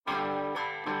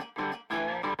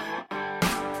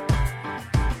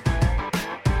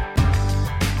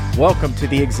Welcome to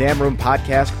the Exam Room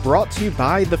Podcast, brought to you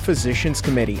by the Physicians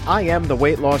Committee. I am the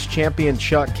weight loss champion,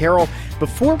 Chuck Carroll.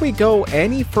 Before we go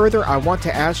any further, I want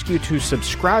to ask you to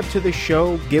subscribe to the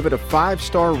show, give it a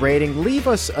 5-star rating, leave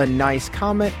us a nice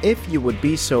comment if you would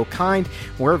be so kind.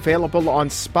 We're available on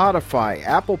Spotify,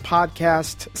 Apple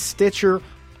Podcasts, Stitcher,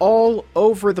 all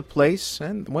over the place.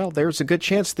 And, well, there's a good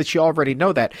chance that you already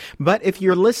know that. But if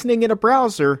you're listening in a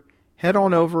browser, head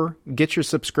on over, get your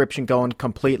subscription going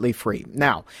completely free.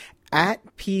 Now,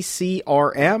 at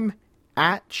PCRM,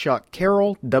 at Chuck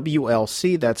Carroll,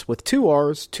 WLC, that's with 2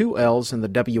 R's, 2 L's, and the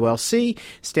WLC,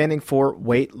 standing for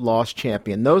Weight Loss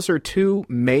Champion. Those are 2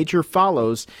 major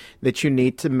follows that you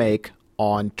need to make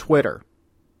on Twitter.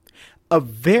 A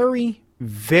very,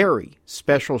 very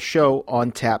special show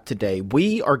on tap today.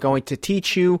 We are going to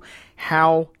teach you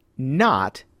how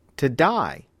not to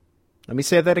die. Let me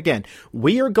say that again.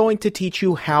 We are going to teach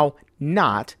you how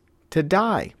not to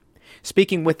die.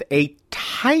 Speaking with a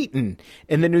titan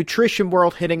in the nutrition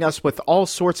world, hitting us with all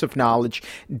sorts of knowledge,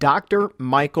 Dr.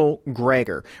 Michael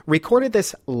Greger. Recorded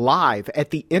this live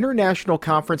at the International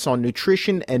Conference on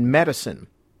Nutrition and Medicine.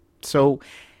 So,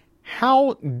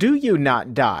 how do you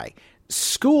not die?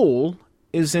 School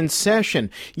is in session.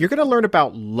 You're going to learn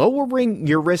about lowering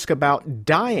your risk about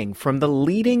dying from the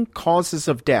leading causes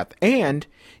of death. And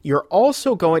you're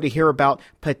also going to hear about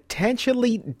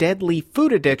potentially deadly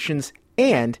food addictions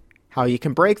and how you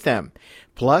can break them.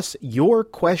 Plus, your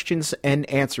questions and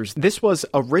answers. This was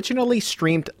originally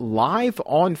streamed live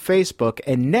on Facebook,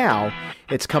 and now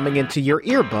it's coming into your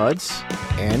earbuds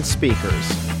and speakers.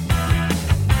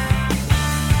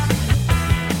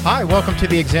 Hi, welcome to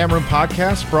the Exam Room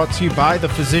Podcast, brought to you by the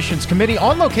Physicians Committee.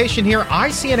 On location here,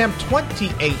 ICNM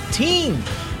 2018.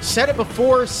 Said it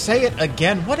before, say it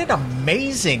again. What an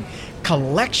amazing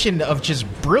collection of just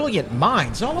brilliant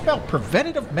minds, all about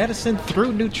preventative medicine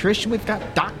through nutrition. We've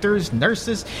got doctors,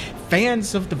 nurses,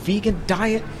 fans of the vegan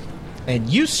diet. And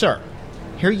you, sir,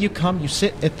 here you come. You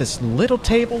sit at this little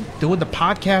table doing the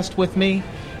podcast with me.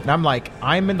 And I'm like,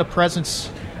 I'm in the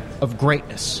presence of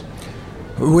greatness.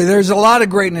 Well, there's a lot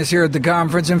of greatness here at the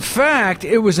conference. In fact,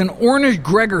 it was an Ornish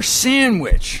Greger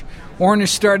sandwich. Ornish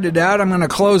started it out. I'm going to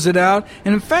close it out.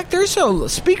 And in fact, there's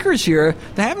speakers here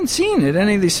that haven't seen it.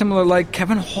 Any of these similar, like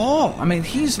Kevin Hall. I mean,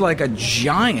 he's like a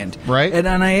giant at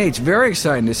NIH. Very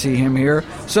exciting to see him here.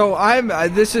 So I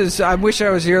wish I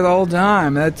was here the whole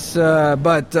time.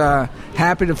 But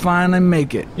happy to finally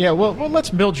make it. Yeah, well,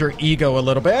 let's build your ego a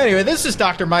little bit. Anyway, this is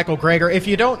Dr. Michael Greger. If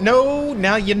you don't know,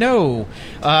 now you know.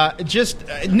 Just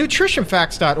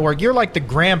nutritionfacts.org. You're like the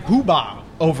grand poobah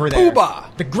over there.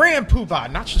 Poobah. The grand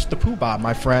poobah, not just the poobah,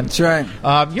 my friend. That's right.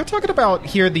 You're talking about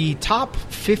here the top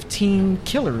 15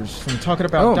 killers when talking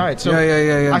about diet. So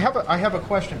yeah. I have a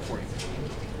question for you.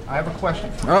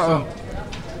 Uh-oh.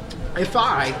 So, if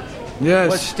I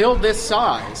was still this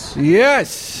size,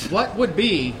 what would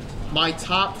be my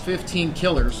top 15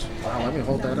 killers? Wow, let me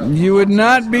hold that up. You would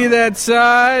not be that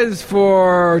size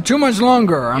for too much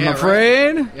longer, I'm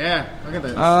afraid. Right? Yeah, look at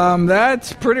this.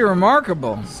 That's pretty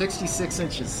remarkable. 66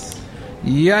 inches.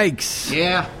 Yikes.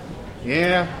 Yeah,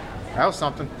 that was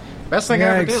something. Best thing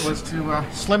I ever did was to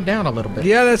slim down a little bit.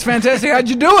 Yeah, that's fantastic. How'd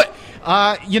you do it?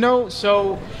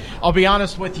 So I'll be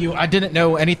honest with you. I didn't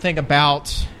know anything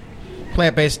about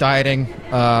plant-based dieting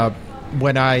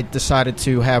when I decided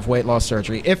to have weight loss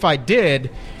surgery. If I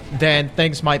did, then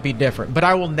things might be different. But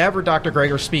I will never, Dr.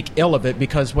 Greger, speak ill of it,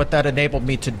 because what that enabled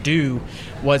me to do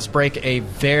was break a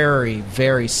very,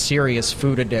 very serious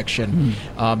food addiction.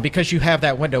 Because you have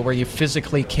that window where you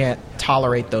physically can't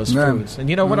tolerate those foods. And,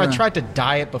 when I tried to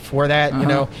diet before that,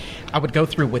 I would go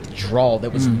through withdrawal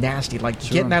that was nasty, like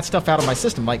getting that stuff out of my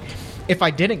system. Like, if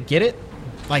I didn't get it,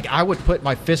 like, I would put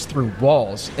my fist through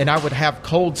walls, and I would have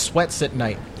cold sweats at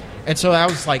night. And so that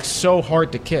was like so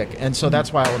hard to kick. And so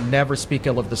that's why I will never speak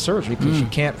ill of the surgery, because you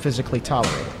can't physically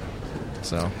tolerate it.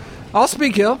 So I'll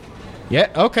speak ill. Yeah,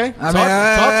 okay.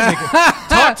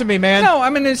 Talk to me, man. No,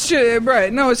 I mean, it's just,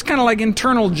 right. No, it's kind of like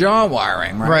internal jaw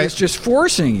wiring, right? It's just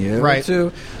forcing you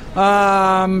to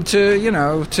and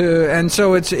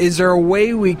so is there a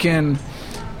way we can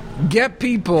get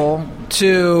people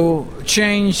to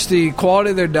change the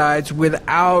quality of their diets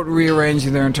without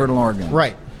rearranging their internal organs?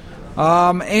 Right.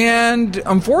 And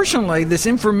unfortunately, this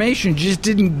information just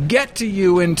didn't get to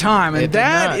you in time. And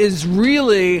that is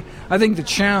really, I think, the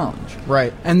challenge.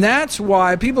 Right. And that's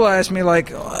why people ask me,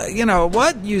 like,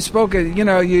 what? You spoke at,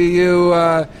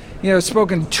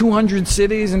 spoke in 200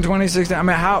 cities in 2016. I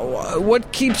mean,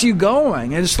 what keeps you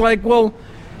going? And it's like, well,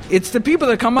 it's the people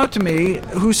that come up to me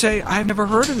who say, I've never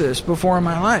heard of this before in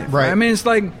my life. Right. I mean, it's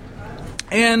like,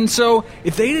 And so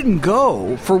if they didn't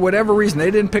go, for whatever reason,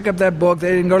 they didn't pick up that book,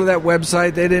 they didn't go to that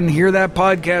website, they didn't hear that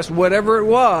podcast, whatever it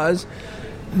was,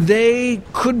 they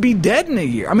could be dead in a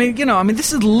year. I mean,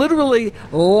 this is literally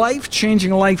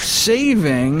life-changing,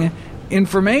 life-saving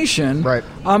information. Right.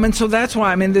 And so that's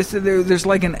why, there's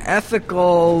like an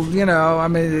ethical, we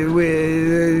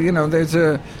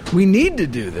need to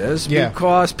do this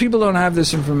because people don't have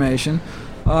this information.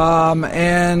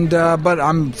 But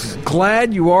I'm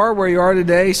glad you are where you are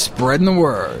today, spreading the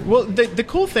word. Well, the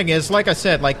cool thing is, like I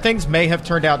said, things may have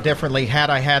turned out differently had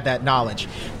I had that knowledge.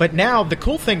 But now the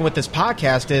cool thing with this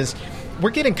podcast is we're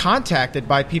getting contacted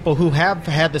by people who have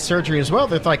had the surgery as well.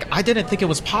 They're like, I didn't think it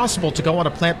was possible to go on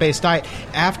a plant-based diet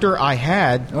after I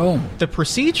had the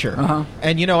procedure. Uh-huh.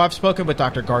 And, I've spoken with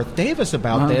Dr. Garth Davis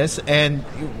about this, and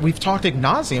we've talked ad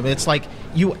nauseum. It's like,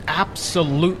 you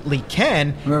absolutely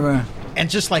can. Right. And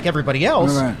just like everybody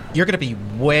else, you're going to be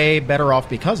way better off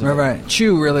because of it. Right.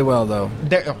 Chew really well, though.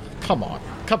 Come on.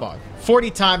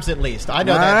 40 times at least. I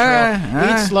know that drill.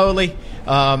 Eat slowly.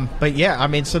 But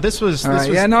yeah, so this was...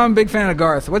 Yeah, no, I'm a big fan of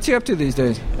Garth. What's he up to these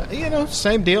days?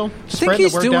 Same deal. I think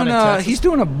he's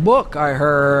doing a book, I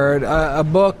heard. A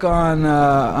book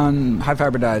on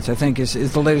high-fiber diets, I think,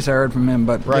 is the latest I heard from him.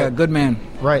 But yeah, good man.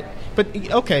 Right.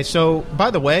 But, okay, so,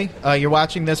 by the way, you're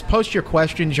watching this. Post your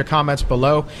questions, your comments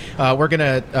below. We're going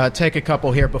to take a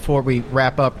couple here before we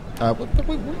wrap up.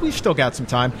 We've still got some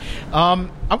time. I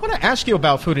want to ask you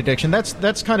about food addiction.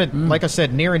 That's kind of, like I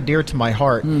said, near and dear to my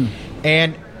heart.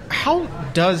 And how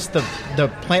does the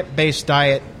plant-based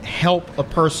diet help a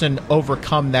person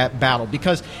overcome that battle?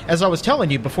 Because, as I was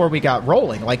telling you before we got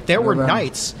rolling, there were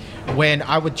nights when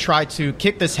I would try to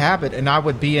kick this habit and I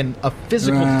would be in a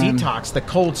physical detox, the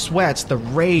cold sweats, the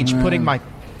rage, putting my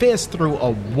fist through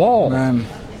a wall.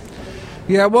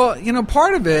 Yeah, well,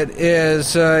 part of it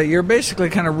is you're basically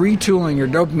kind of retooling your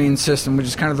dopamine system, which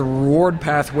is kind of the reward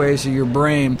pathways of your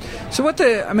brain. So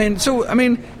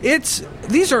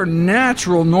these are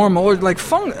natural, normal, like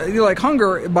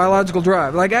hunger, biological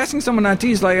drive. Like asking someone not to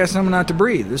eat is like asking someone not to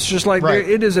breathe. It's just like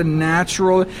it is a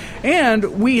natural,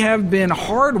 and we have been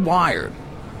hardwired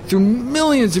through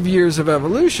millions of years of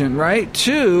evolution, right,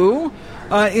 to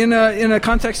in a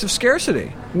context of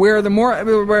scarcity, where you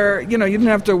didn't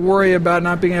have to worry about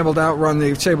not being able to outrun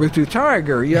the saber-toothed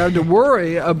tiger. You had to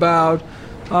worry about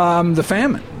the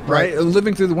famine, right?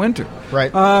 Living through the winter,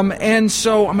 right? And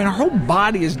so, our whole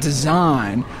body is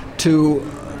designed to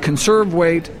conserve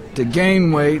weight, to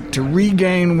gain weight, to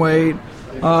regain weight.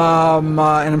 And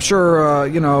I'm sure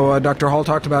Dr. Hall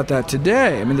talked about that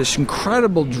today. This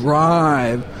incredible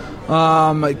drive.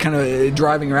 Kind of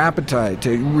driving your appetite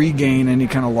to regain any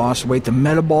kind of lost weight. The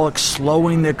metabolic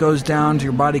slowing that goes down to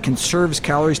your body conserves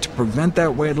calories to prevent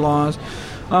that weight loss.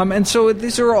 And so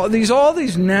these are all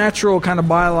these natural kind of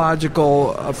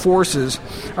biological forces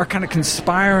are kind of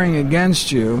conspiring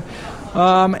against you.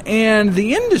 And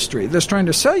the industry that's trying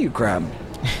to sell you crap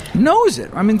knows it.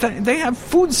 They have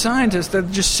food scientists that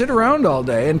just sit around all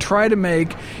day and try to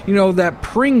make, that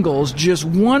Pringles just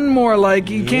one more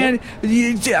can't.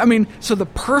 So the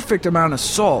perfect amount of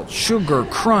salt, sugar,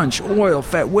 crunch, oil,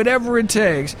 fat, whatever it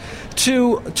takes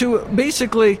to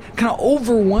basically kind of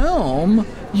overwhelm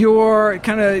your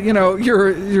kind of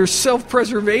your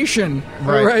self-preservation,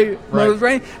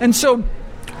 right? And so.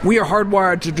 We are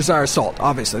hardwired to desire salt,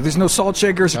 obviously. There's no salt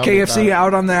shakers or KFC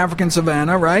out on the African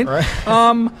savannah, right?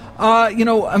 And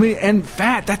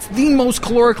fat, that's the most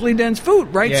calorically dense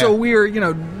food, right? Yeah. So we're,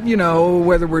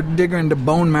 whether we're digging into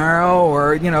bone marrow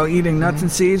or, eating nuts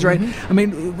and seeds, right?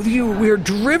 We are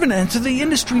driven, and so the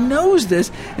industry knows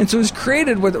this, and so it's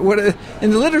created what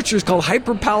in the literature is called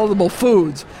hyperpalatable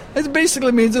foods. It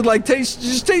basically means it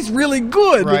tastes really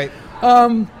good. Right.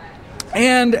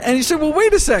 And you say, well,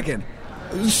 wait a second.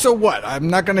 So what? I'm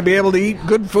not going to be able to eat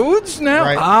good foods now?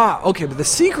 Right. Okay. But the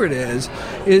secret is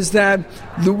that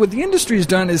what the industry has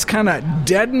done is kind of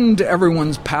deadened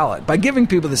everyone's palate by giving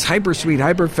people this hyper sweet,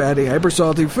 hyper fatty, hyper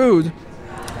salty food.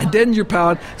 It deadens your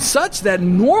palate such that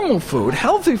normal food,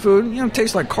 healthy food,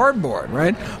 tastes like cardboard,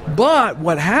 right? But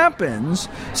what happens,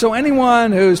 so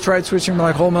anyone who's tried switching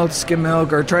from whole milk to skim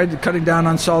milk or tried cutting down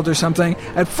on salt or something,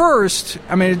 at first,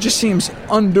 it just seems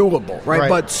undoable, right?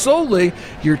 But slowly,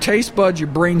 your taste buds, your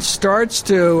brain starts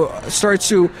to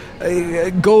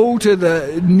go to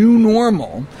the new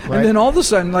normal. Right. And then all of a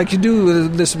sudden, like you do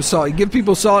this with salt, you give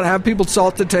people salt, have people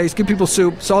salt to taste, give people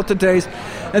soup, salt to taste,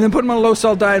 and then put them on a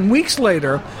low-salt diet, and weeks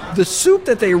later, the soup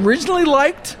that they originally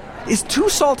liked is too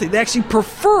salty. They actually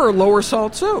prefer lower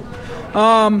salt soup.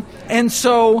 And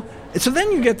so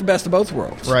then you get the best of both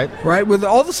worlds. Right. With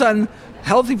all of a sudden,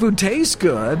 healthy food tastes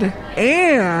good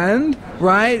and,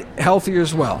 right, healthier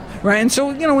as well, right? And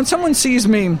so, when someone sees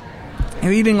me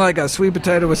eating like a sweet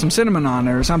potato with some cinnamon on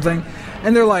it or something,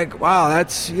 and they're like, wow,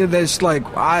 that's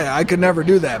like, I could never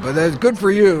do that, but that's good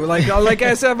for you. Like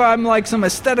as if I'm like some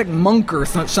aesthetic monk or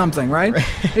something, right?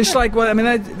 It's like, well, I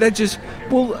mean, that just,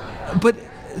 well, but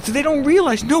they don't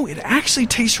realize, no, it actually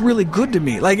tastes really good to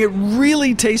me. Like, it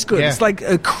really tastes good. Yeah. It's like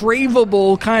a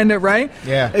craveable kind of, right?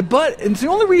 Yeah. But it's the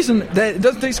only reason that it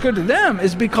doesn't taste good to them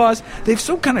is because they've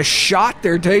so kind of shot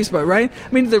their taste bud, right?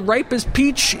 I mean, the ripest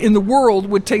peach in the world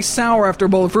would taste sour after a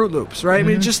bowl of Fruit Loops, right?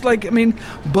 Mm-hmm. I mean,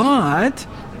 but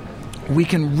we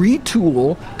can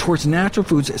retool towards natural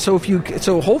foods. So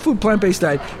whole food, plant-based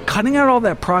diet, cutting out all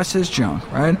that processed junk,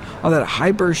 right? All that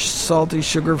hyper salty,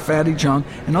 sugar, fatty junk,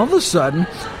 and all of a sudden,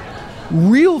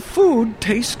 real food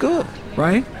tastes good,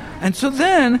 right? And so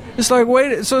then it's like,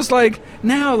 it's like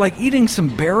now, like eating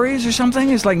some berries or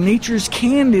something is like nature's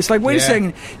candy. It's like, wait a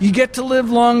second, you get to live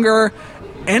longer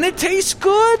and it tastes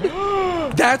good?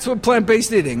 That's what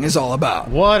plant-based eating is all about.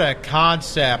 What a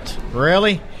concept.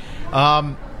 Really?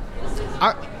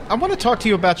 I want to talk to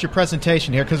you about your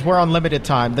presentation here because we're on limited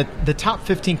time. The top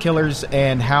 15 killers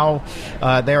and how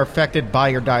they are affected by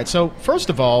your diet. So, first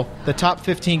of all, the top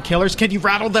 15 killers, can you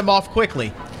rattle them off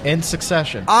quickly in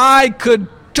succession? I could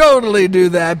totally do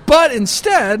that, but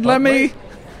instead, let me.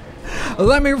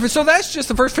 So that's just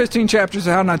the first 15 chapters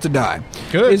of How Not to Die.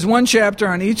 Good. Is one chapter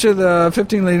on each of the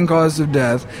 15 leading causes of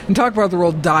death, and talk about the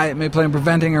role diet may play in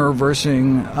preventing or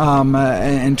reversing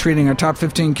and treating our top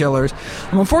 15 killers.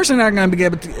 I'm unfortunately not going to be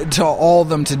able to tell all of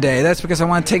them today. That's because I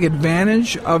want to take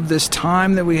advantage of this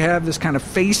time that we have, this kind of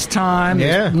FaceTime,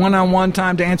 this one-on-one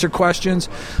time to answer questions.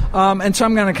 And so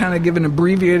I'm going to kind of give an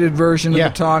abbreviated version of the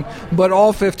talk, but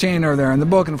all 15 are there in the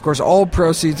book, and of course all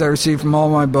proceeds I receive from all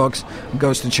my books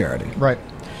goes to charity. Right.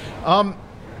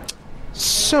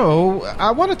 So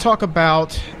I want to talk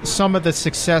about some of the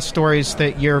success stories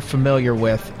that you're familiar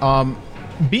with.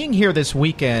 Being here this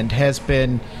weekend has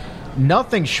been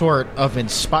nothing short of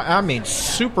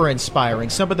super inspiring.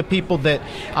 Some of the people that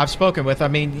I've spoken with, I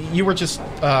mean, you were just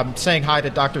saying hi to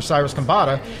Dr. Cyrus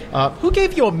Kambata, who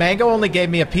gave you a mango, only gave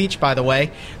me a peach, by the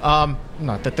way.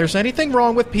 Not that there's anything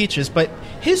wrong with peaches, but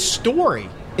his story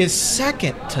is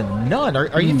second to none.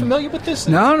 Are you familiar with this?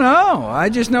 No. I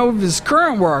just know of his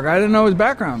current work. I didn't know his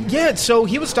background. Yeah, so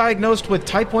he was diagnosed with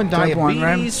type 1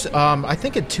 diabetes. Right? I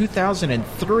think in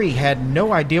 2003, had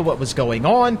no idea what was going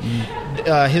on.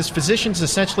 His physicians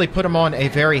essentially put him on a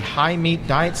very high-meat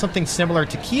diet, something similar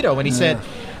to keto, and he said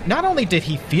not only did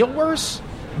he feel worse,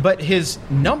 but his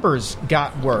numbers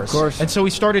got worse. Of course. And so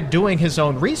he started doing his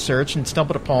own research and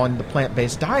stumbled upon the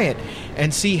plant-based diet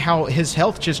and see how his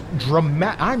health just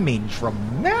dramatically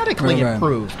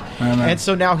improved. And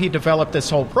so now he developed this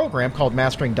whole program called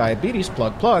Mastering Diabetes,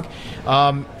 plug,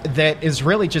 that is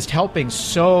really just helping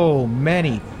so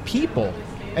many people.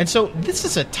 And so this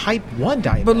is a type 1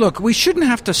 diabetes. But look, we shouldn't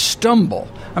have to stumble.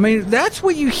 I mean, that's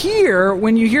what you hear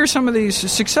when you hear some of these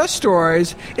success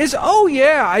stories is, oh,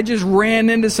 yeah, I just ran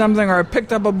into something, or I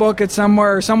picked up a book at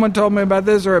somewhere, or someone told me about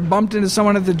this, or I bumped into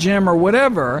someone at the gym, or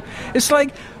whatever. It's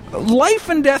like life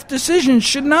and death decisions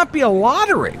should not be a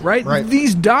lottery, right?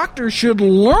 These doctors should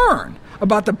learn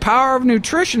about the power of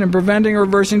nutrition and preventing or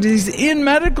reversing disease in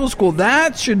medical school.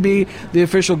 That should be the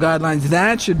official guidelines.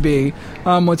 That should be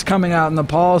what's coming out in the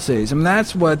policies. I mean,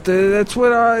 that's what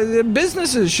our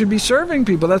businesses should be serving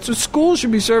people. That's what schools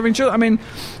should be serving children.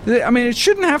 I mean, it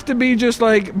shouldn't have to be just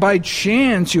like by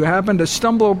chance you happen to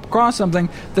stumble across something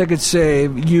that could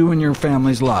save you and your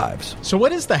family's lives. So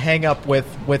what is the hang-up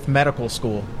with medical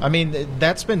school? I mean,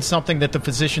 that's been something that the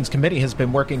Physicians Committee has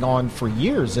been working on for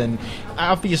years, and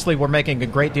obviously we're making a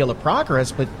great deal of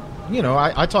progress, but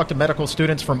I talk to medical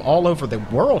students from all over the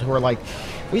world who are like,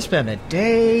 we spend a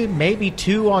day, maybe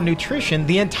two on nutrition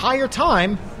the entire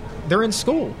time they're in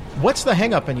school. What's the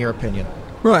hang up in your opinion?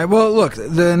 Right. Well, look,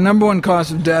 the number one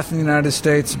cause of death in the United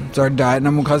States is our diet.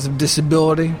 Number one cause of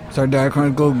disability is our diet.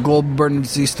 According to the Global Burden of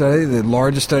Disease Study, the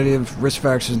largest study of risk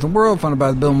factors in the world, funded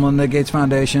by the Bill and Melinda Gates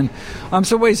Foundation.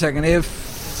 So wait a second.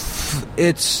 If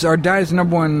it's our diet is the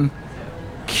number one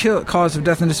cause of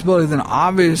death and disability, then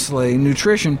obviously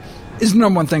nutrition is the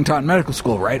number one thing taught in medical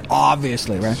school, right?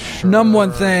 Obviously, right? Sure. Number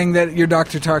one thing that your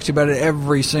doctor talks to you about at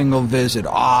every single visit,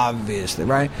 obviously,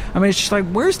 right? I mean, it's just like,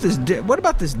 where's this? What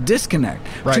about this disconnect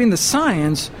between the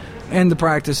science in the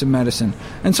practice of medicine.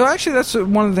 And so actually that's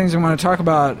one of the things I want to talk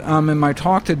about in my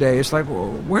talk today. It's like,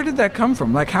 well, where did that come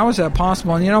from? Like, how is that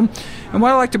possible? And, and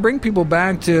what I like to bring people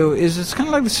back to is it's kind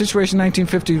of like the situation in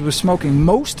 1950s with smoking.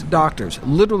 Most doctors,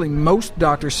 literally most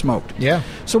doctors smoked. Yeah.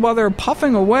 So while they're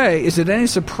puffing away, is it any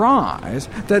surprise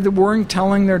that they weren't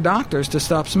telling their doctors to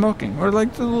stop smoking? Or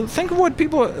like, think of what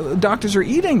doctors are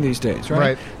eating these days,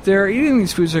 right? They're eating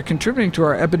these foods that are contributing to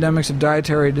our epidemics of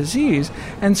dietary disease.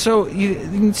 And so you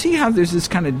can see how there's this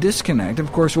kind of disconnect.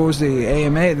 Of course, what was the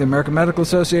AMA, the American Medical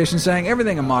Association, saying?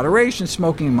 Everything in moderation,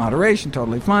 smoking in moderation,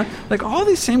 totally fine. Like all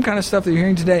these same kind of stuff that you're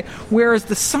hearing today, whereas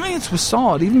the science was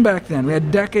solid. Even back then, we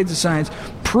had decades of science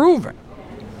proving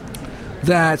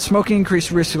that smoking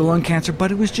increased risk of lung cancer,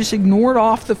 but it was just ignored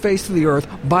off the face of the earth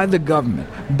by the government,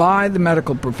 by the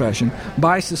medical profession,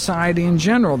 by society in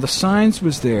general. The science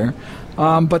was there,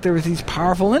 but there were these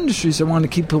powerful industries that wanted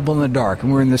to keep people in the dark.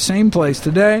 And we're in the same place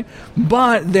today,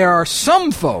 but there are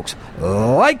some folks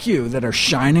like you that are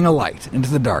shining a light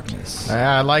into the darkness.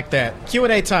 I like that.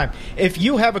 Q&A time. If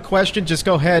you have a question, just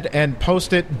go ahead and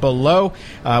post it below.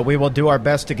 We will do our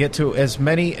best to get to as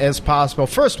many as possible.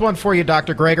 First one for you,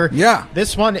 Dr. Greger. Yeah.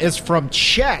 This one is from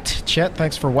Chet. Chet,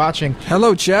 thanks for watching.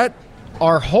 Hello, Chet.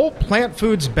 Are whole plant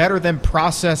foods better than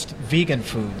processed vegan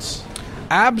foods?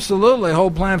 Absolutely,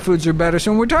 whole plant foods are better.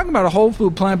 So when we're talking about a whole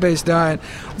food plant-based diet,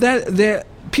 that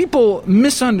people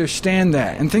misunderstand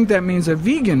that and think that means a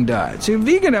vegan diet. See,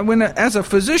 when as a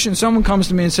physician, someone comes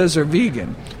to me and says they're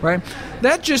vegan, right?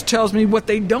 That just tells me what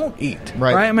they don't eat,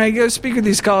 right? I mean, I go speak at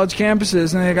these college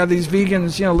campuses, and they got these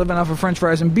vegans, living off of French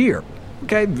fries and beer.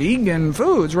 Okay, vegan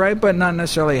foods, right? But not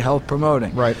necessarily health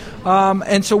promoting. Right.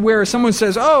 And so where someone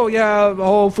says, oh, yeah,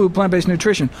 whole food, plant-based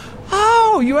nutrition.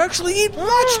 Oh, you actually eat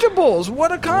vegetables.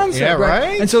 What a concept. Yeah,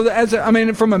 right? And so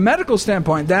from a medical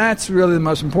standpoint, that's really the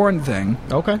most important thing.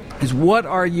 Okay. Is what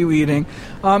are you eating?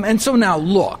 And so now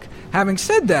look, having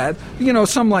said that,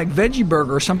 some like veggie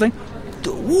burger or something,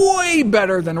 way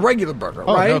better than a regular burger,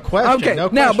 right? No question. Okay. No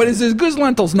question. Now, but is it as good as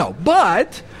lentils? No.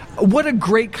 But what a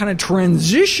great kind of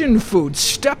transition food,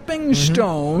 stepping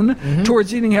stone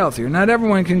towards eating healthier. Not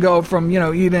everyone can go from,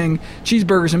 eating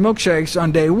cheeseburgers and milkshakes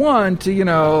on day one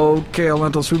to, kale,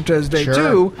 lentils, sweet potatoes day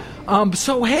two.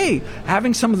 So, hey,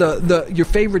 having some of your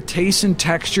favorite tastes and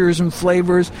textures and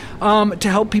flavors to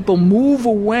help people move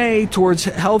away towards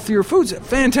healthier foods,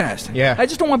 fantastic. Yeah. I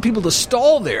just don't want people to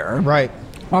stall there. Right.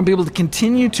 I want people to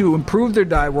continue to improve their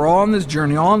diet. We're all on this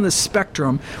journey, all on this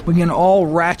spectrum. We can all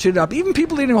ratchet up. Even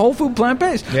people eating whole food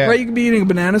plant-based, right? You can be eating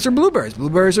bananas or blueberries.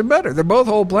 Blueberries are better. They're both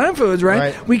whole plant foods,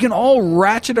 right? We can all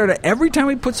ratchet out every time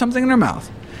we put something in our mouth.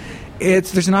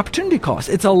 There's an opportunity cost.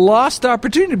 It's a lost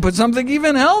opportunity to put something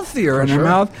even healthier in our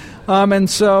mouth. And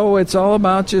so it's all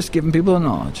about just giving people the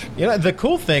knowledge. The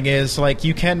cool thing is,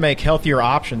 you can make healthier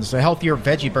options, the healthier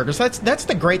veggie burgers. That's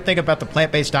the great thing about the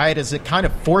plant-based diet is it kind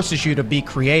of forces you to be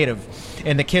creative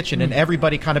in the kitchen, and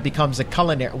everybody kind of becomes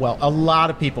a lot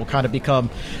of people kind of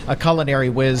become a culinary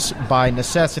whiz by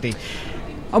necessity.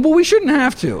 But we shouldn't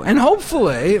have to. And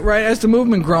hopefully, right, as the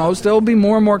movement grows, there will be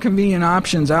more and more convenient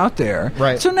options out there.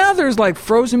 Right. So now there's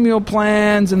frozen meal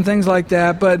plans and things like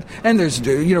that. And there's,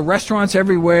 restaurants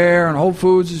everywhere, and Whole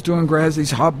Foods is doing great,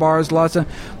 these hot bars, lots of.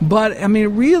 But,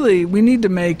 really, we need to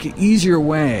make easier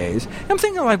ways. I'm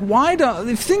thinking, if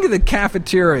you think of the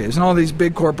cafeterias and all these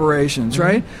big corporations,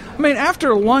 right?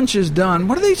 After lunch is done,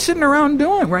 what are they sitting around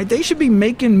doing, right? They should be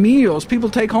making meals people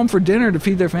take home for dinner to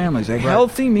feed their families,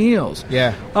 healthy meals.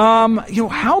 Yeah.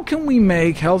 How can we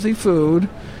make healthy food,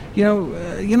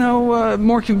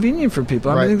 more convenient for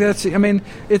people? I think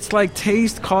it's like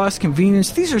taste, cost, convenience.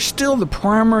 These are still the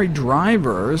primary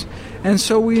drivers, and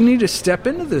so we need to step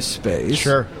into this space.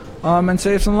 Sure. And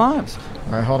save some lives.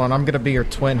 All right, hold on. I'm going to be your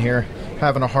twin here,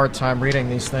 having a hard time reading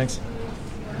these things.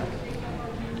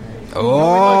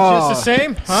 Oh, just the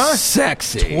same, huh?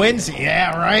 Sexy. Twins,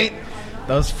 yeah, right?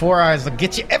 Those 4 eyes will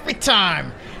get you every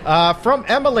time. From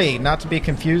Emily, not to be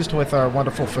confused with our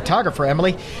wonderful photographer,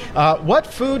 Emily. What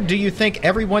food do you think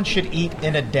everyone should eat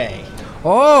in a day?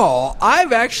 Oh,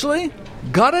 I've actually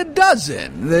got a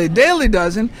dozen, the daily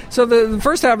dozen. So the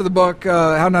first half of the book,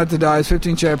 How Not to Die, is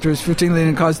 15 chapters, 15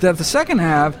 leading cause death. The second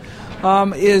half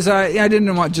is I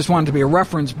didn't just want it to be a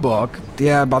reference book.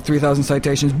 Yeah, about 3,000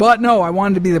 citations. But no, I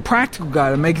wanted to be the practical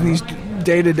guide. I'm making these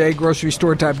day-to-day grocery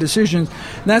store type decisions.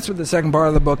 And that's what the second part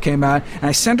of the book came out. And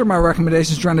I center my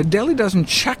recommendations around a Daily Dozen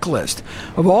checklist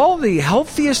of all the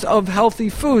healthiest of healthy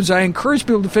foods I encourage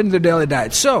people to fit into their daily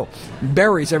diet. So,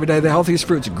 berries every day, the healthiest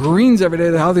fruits. Greens every day,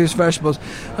 the healthiest vegetables.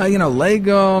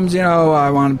 Legumes, I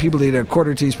want people to eat a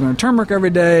quarter teaspoon of turmeric every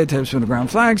day, a tablespoon of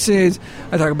ground flax seeds.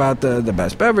 I talk about the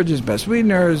best beverages, best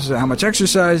sweeteners, how much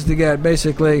exercise to get,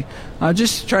 basically.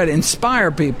 Just try to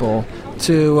inspire people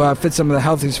to fit some of the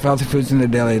healthiest of healthy foods in their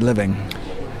daily living.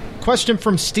 Question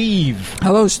from Steve.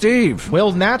 Hello, Steve.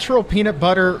 Will natural peanut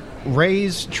butter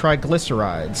raise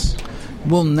triglycerides?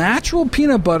 Will natural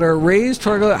peanut butter raise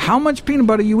triglycerides? How much peanut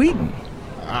butter are you eating?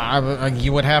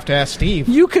 You would have to ask Steve.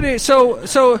 You could so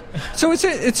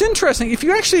it's interesting. If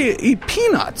you actually eat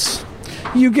peanuts,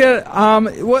 you get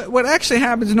what actually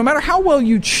happens. No matter how well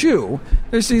you chew,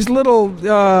 there's these little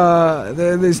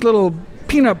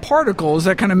peanut particles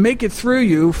that kind of make it through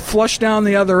you, flush down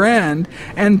the other end,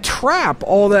 and trap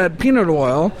all that peanut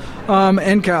oil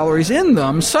and calories in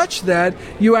them, such that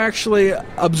you actually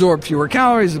absorb fewer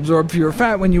calories, absorb fewer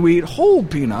fat when you eat whole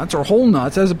peanuts or whole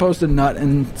nuts as opposed to nut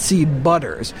and seed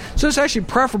butters. So it's actually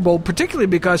preferable, particularly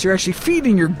because you're actually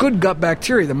feeding your good gut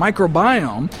bacteria, the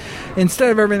microbiome, instead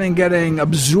of everything getting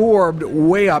absorbed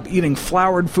way up, eating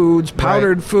floured foods,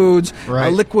 powdered foods,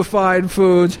 liquefied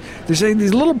foods. There's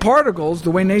these little particles,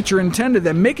 the way nature intended,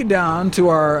 that make it down to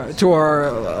our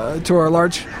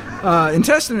large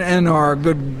intestine and our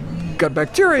good gut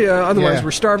bacteria. Otherwise, we're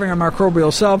starving our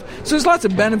microbial self. So there's lots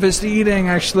of benefits to eating,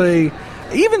 actually.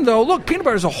 Even though, look, peanut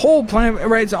butter is a whole plant,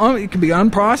 right? It can be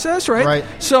unprocessed, right? Right.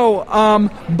 So,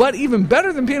 but even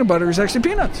better than peanut butter is actually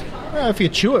peanuts. Well, if you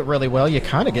chew it really well, you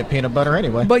kind of get peanut butter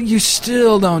anyway. But you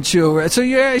still don't chew, right? So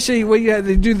you actually,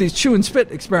 they do these chew and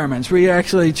spit experiments where you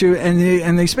actually chew and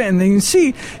they spit, and then you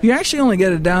see you actually only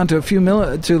get it down to a few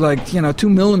 2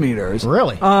 millimeters.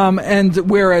 Really? And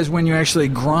whereas when you actually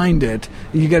grind it,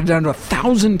 you get it down to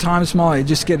 1,000 times smaller. You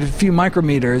just get a few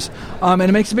micrometers, and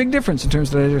it makes a big difference in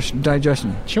terms of digestion.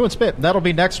 Chew and spit. That'll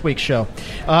be next week's show.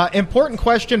 Important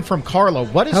question from Carla.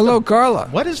 Carla.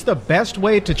 What is the best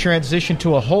way to transition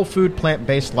to a whole food,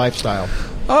 plant-based lifestyle?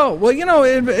 Oh, well,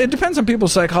 it depends on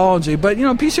people's psychology, but,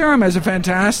 PCRM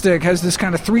has this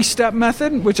kind of 3-step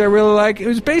method, which I really like. It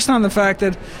was based on the fact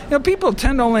that, people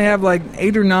tend to only have like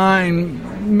 8 or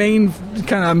 9 main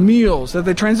kind of meals that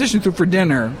they transition through for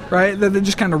dinner, right? That they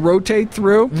just kind of rotate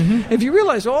through. Mm-hmm. If you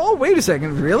realize, oh, wait a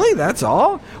second, really? That's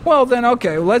all? Well, then,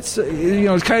 okay, let's,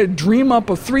 kind of dream up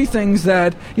of 3 things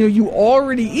that, you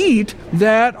already eat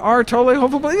that are totally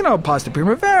hopeful, pasta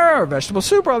primavera or vegetable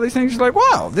soup, or all these things. You're like,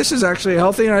 wow, this is actually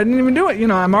healthy. And I didn't even do it.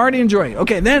 I'm already enjoying it.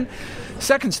 Okay, then,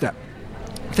 second step.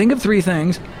 Think of 3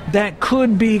 things that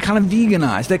could be kind of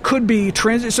veganized, that could be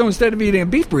so instead of eating a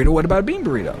beef burrito, what about a bean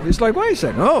burrito? It's like, wait a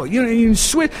second. Oh, you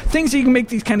switch things that you can make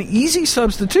these kind of easy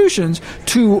substitutions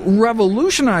to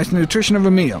revolutionize the nutrition of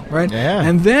a meal, right? Yeah.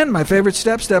 And then my favorite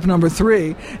step number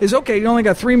 3 is, okay, you only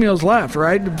got 3 meals left,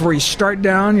 right? Before you start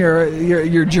down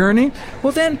your journey.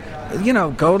 Well, then,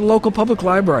 go to the local public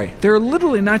library. There are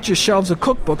literally not just shelves of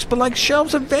cookbooks, but like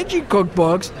shelves of veggie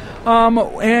cookbooks,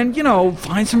 and,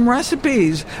 find some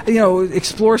recipes,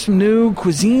 explore some new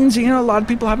cuisines. A lot of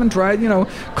people haven't tried,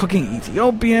 cooking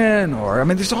Ethiopian, or,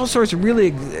 there's all sorts of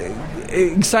really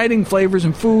exciting flavors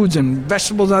and foods and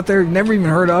vegetables out there you've never even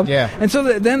heard of. Yeah. And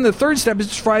so then the third step is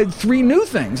to try 3 new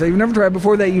things that you've never tried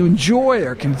before that you enjoy,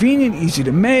 are convenient, easy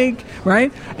to make,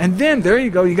 right? And then there you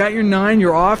go. You got your 9,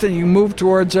 you're off, and you move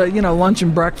towards, lunch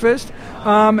and breakfast.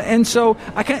 And so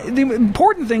the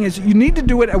important thing is you need to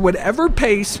do it at whatever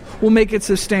pace will make it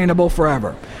sustainable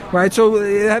forever, right? So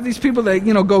you have these people that,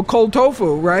 go cold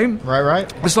tofu, right?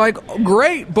 Right. It's like,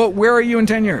 great, but where are you in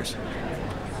 10 years?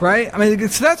 Right?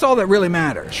 That's all that really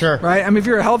matters. Sure. Right? If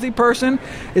you're a healthy person,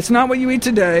 it's not what you eat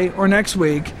today or next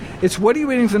week. It's what are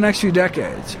you eating for the next few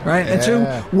decades, right? Yeah. And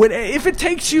so if it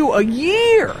takes you a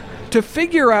year to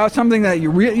figure out something that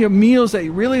meals that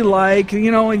you really like,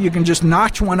 you can just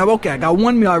notch one up. Okay, I got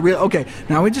one meal. Okay,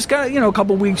 now we just got, a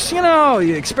couple weeks,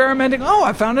 experimenting. Oh,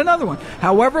 I found another one.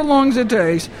 However long it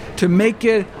takes to make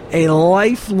it a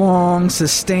lifelong,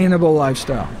 sustainable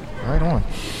lifestyle. Right on.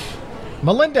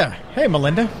 Melinda. Hey,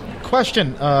 Melinda.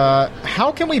 Question.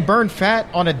 How can we burn fat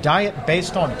on a diet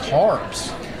based on carbs?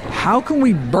 How can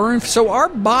we burn? So our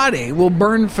body will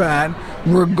burn fat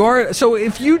So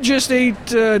if you just ate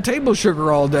table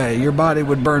sugar all day, your body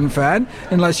would burn fat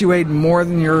unless you ate more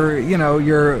than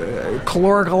your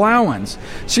caloric allowance.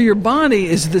 So your body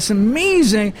is this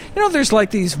amazing. There's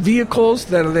like these vehicles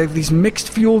that are these mixed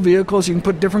fuel vehicles. You can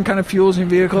put different kind of fuels in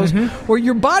vehicles. Where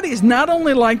your body is not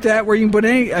only like that, where you can put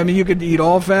any. I mean, you could eat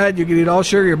all fat, you could eat all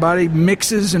sugar. Your body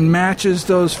mixes and matches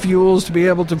those fuels to be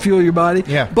able to fuel your body.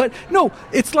 Yeah. But no,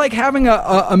 it's like having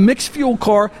a mixed fuel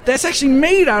car that's actually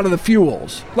made out of the fuels.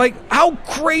 Like, how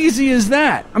crazy is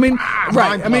that? I mean,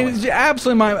 right. I mean, it's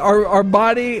absolutely our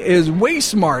body is way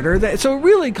smarter. So it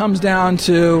really comes down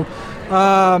to,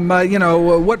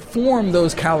 what form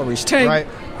those calories take. Right.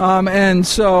 And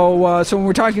so when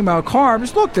we're talking about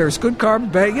carbs, look, there's good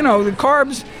carbs, bad. The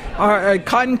carbs are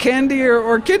cotton candy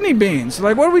or kidney beans.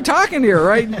 Like, what are we talking here,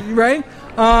 right? Right?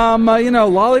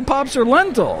 Lollipops or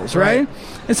lentils, right?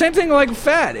 And same thing like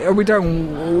fat. Are we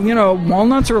talking,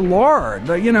 walnuts or lard?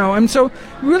 And so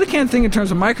we really can't think in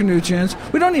terms of micronutrients.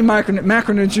 We don't need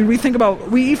macronutrients.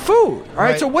 We eat food, all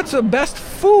right? So what's the best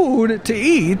food to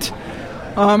eat?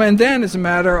 And then it's a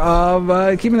matter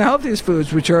of keeping the healthiest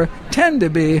foods, which tend to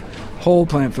be whole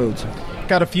plant foods.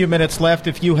 Got a few minutes left.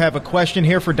 If you have a question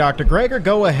here for Dr. Greger,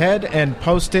 go ahead and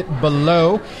post it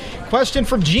below. Question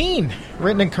from Gene,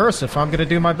 written in cursive. I'm going to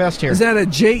do my best here. Is that a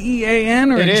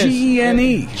Jean or a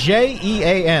Gene?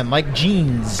 Jean, like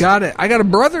jeans. Got it. I got a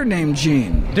brother named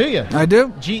Gene. Do you? I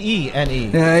do. Gene.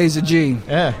 Yeah, he's a G.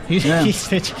 Yeah, he's a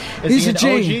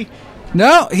G. OG?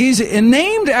 No, he's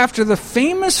named after the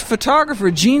famous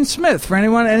photographer Gene Smith. For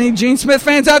anyone, any Gene Smith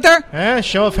fans out there?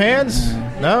 Show of hands?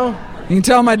 No? You can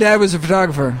tell my dad was a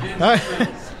photographer.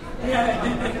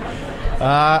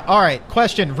 All right,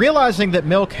 question. Realizing that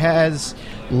milk has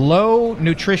low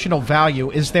nutritional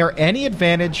value, is there any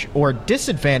advantage or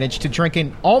disadvantage to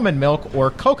drinking almond milk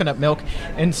or coconut milk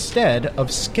instead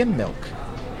of skim milk?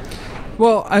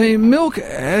 Well, I mean, milk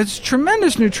has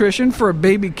tremendous nutrition for a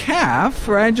baby calf,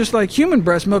 right? Just like human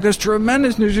breast milk has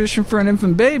tremendous nutrition for an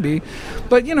infant baby.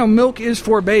 But, milk is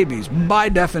for babies, by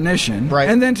definition. Right.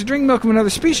 And then to drink milk of another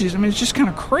species, I mean, it's just kind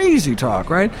of crazy talk,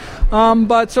 right?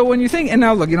 But so when you think, and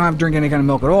now look, you don't have to drink any kind of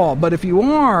milk at all, but if you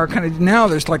are, now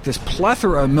there's like this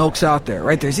plethora of milks out there,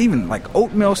 right? There's even like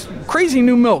oat milks, crazy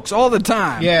new milks all the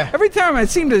time. Yeah. Every time I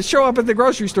seem to show up at the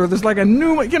grocery store, there's like a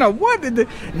new,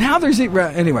 now there's,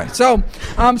 anyway, so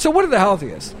what are the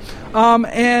healthiest?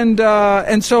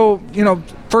 And so,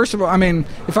 first of all, I mean,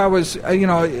 if I was,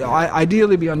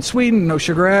 ideally be unsweetened, no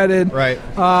sugar added. Right.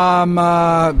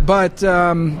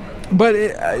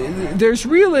 There's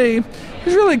really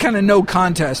kind of no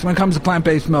contest when it comes to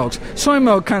plant-based milks. Soy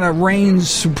milk kind of reigns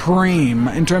supreme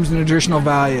in terms of nutritional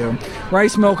value.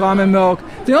 Rice milk, almond milk,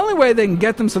 the only way they can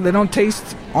get them so they don't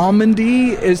taste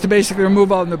almondy is to basically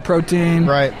remove all the protein.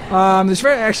 Right. There's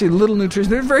actually little nutrition.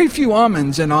 There are very few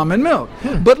almonds in almond milk.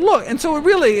 But look, and so it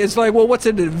really is like, well, what's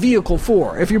it a vehicle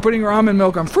for? If you're putting your almond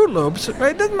milk on Fruit Loops,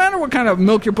 right, it doesn't matter what kind of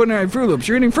milk you're putting on Fruit Loops.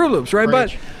 You're eating Fruit Loops, right?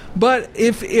 But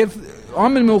if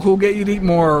almond milk will get you to eat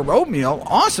more oatmeal,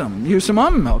 awesome. Use some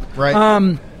almond milk.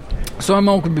 Right. Soy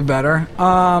milk would be better.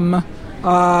 And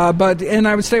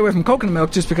I would stay away from coconut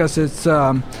milk just because it's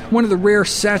one of the rare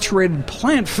saturated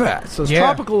plant fats. Those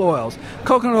tropical oils.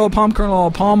 Coconut oil, palm kernel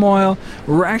oil, palm oil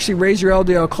actually raise your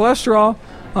LDL cholesterol.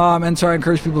 And so I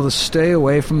encourage people to stay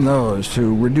away from those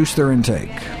to reduce their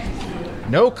intake.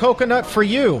 No coconut for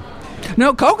you.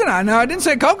 No, coconut. No, I didn't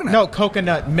say coconut. No,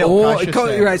 coconut milk, I should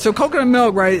say. Right, so coconut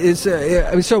milk, right, is...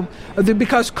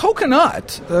 because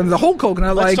coconut, the whole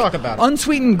coconut, Let's talk about it.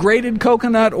 Unsweetened grated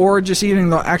coconut or just eating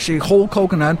the actually whole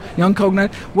coconut, young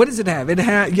coconut, what does it have? It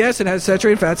has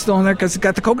saturated fat still in there because it's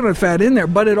got the coconut fat in there,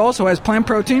 but it also has plant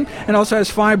protein and also has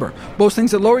fiber, both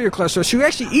things that lower your cholesterol. So you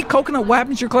actually eat coconut, what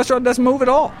happens? Your cholesterol doesn't move at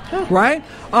all, right?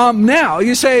 Now,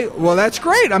 you say, well, that's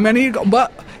great. I'm going to eat...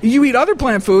 But you eat other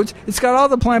plant foods, it's got all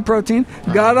the plant protein,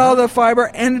 got all the fiber,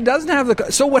 and it doesn't have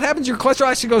the... So what happens? Your cholesterol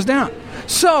actually goes down.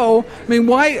 So, I mean,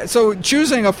 why... So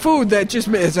choosing a food that just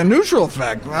is a neutral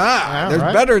effect, there's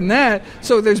better than that.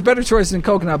 So there's better choices than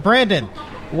coconut. Brandon,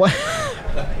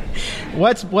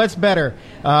 what's better?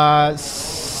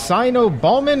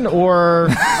 Cyanocobalamin or...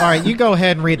 All right, you go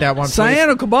ahead and read that one, please.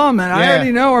 Cyanocobalamin, I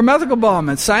already know, or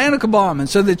methylcobalamin. Cyanocobalamin.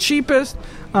 So the cheapest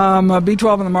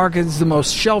B12 on the market is the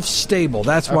most shelf-stable.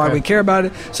 That's why we care about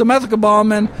it. So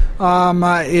methylcobalamin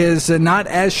is not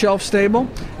as shelf-stable,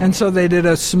 and so they did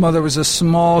there was a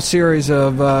small series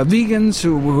of vegans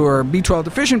who are B12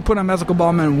 deficient, put on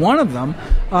methylcobalamin, and one of them,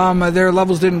 their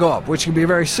levels didn't go up, which can be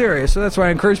very serious. So that's why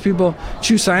I encourage people to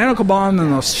choose cyanocobalamin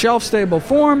in the shelf-stable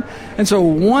form. And so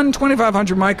one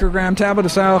 2,500 microgram tablet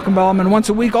of cyanocobalamin once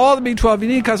a week, all the B12 you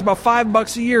need, costs about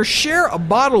 $5 a year. Share a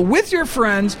bottle with your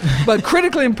friends, but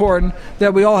critically important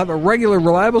that we all have a regular,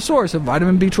 reliable source of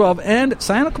vitamin B12, and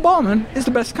cyanocobalamin is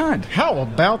the best kind. How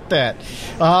about that?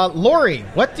 Lori,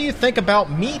 what do you think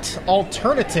about meat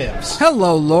alternatives?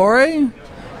 Hello, Lori.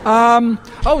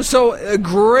 So a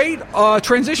great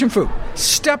transition food,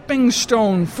 stepping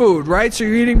stone food, right? So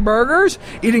you're eating burgers,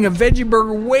 eating a veggie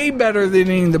burger way better than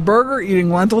eating the burger, eating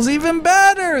lentils even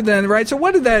better than, right? So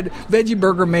what is that veggie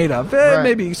burger made of?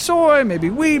 Maybe soy,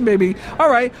 maybe wheat, maybe, all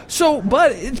right. So,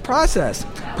 but it's processed.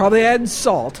 Probably add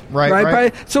salt,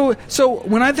 right? So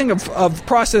when I think of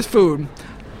processed food,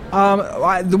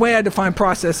 the way I define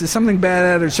process is something bad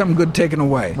added or something good taken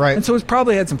away. Right. And so it's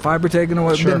probably had some fiber taken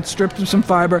away, been stripped of some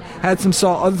fiber, had some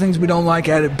salt, other things we don't like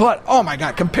added. But, oh my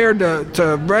God, compared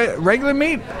to regular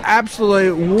meat,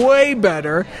 absolutely way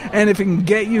better. And if it can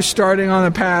get you starting on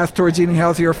the path towards eating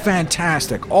healthier,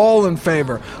 fantastic. All in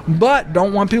favor. But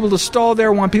don't want people to stall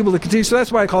there, want people to continue. So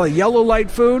that's why I call it yellow light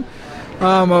food.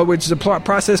 Which is a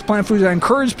processed plant food. I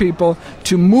encourage people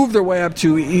to move their way up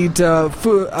to eat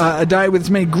a diet with as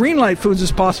many green light foods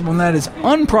as possible, and that is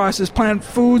unprocessed plant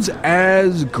foods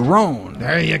as grown.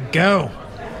 There you go.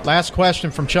 Last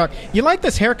question from Chuck. You like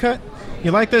this haircut?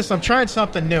 You like this? I'm trying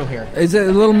something new here. Is it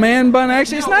a little man bun?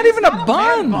 Actually, it's not even a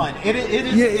bun. It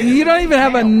is. You don't even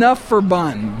have enough for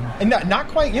bun. Not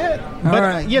quite yet. But, all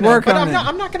right,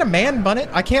 I'm not going to man bun it.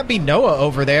 I can't be Noah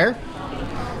over there.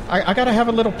 I got to have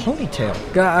a little ponytail.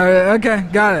 Okay,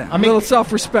 got it. A little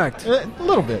self-respect. A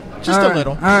little bit. Just a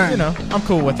little. All right. You know, I'm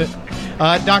cool with it.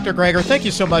 Dr. Greger, thank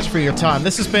you so much for your time.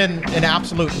 This has been an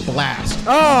absolute blast.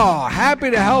 Oh,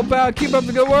 happy to help out. Keep up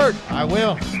the good work. I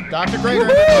will. Dr. Greger,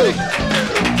 everybody.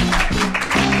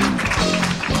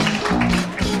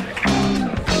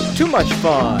 Too much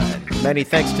fun. Many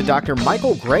thanks to Dr.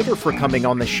 Michael Greger for coming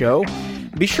on the show.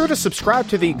 Be sure to subscribe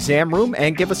to the Exam Room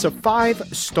and give us a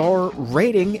 5-star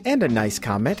rating and a nice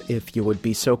comment if you would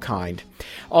be so kind.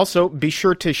 Also, be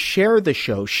sure to share the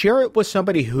show. Share it with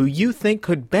somebody who you think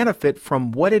could benefit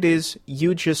from what it is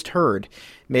you just heard.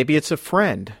 Maybe it's a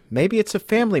friend. Maybe it's a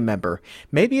family member.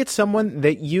 Maybe it's someone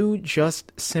that you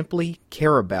just simply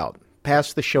care about.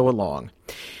 Pass the show along.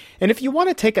 And if you want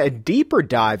to take a deeper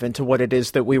dive into what it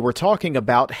is that we were talking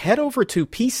about, head over to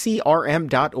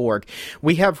pcrm.org.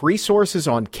 We have resources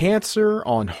on cancer,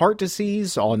 on heart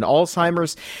disease, on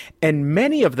Alzheimer's, and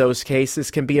many of those cases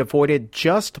can be avoided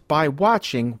just by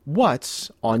watching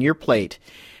what's on your plate.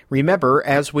 Remember,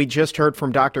 as we just heard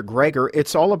from Dr. Greger,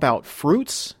 it's all about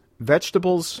fruits,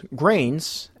 vegetables,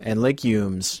 grains, and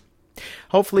legumes.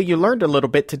 Hopefully you learned a little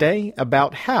bit today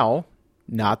about how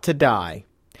not to die.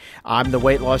 I'm the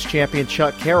weight loss champion,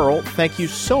 Chuck Carroll. Thank you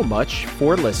so much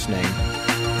for listening.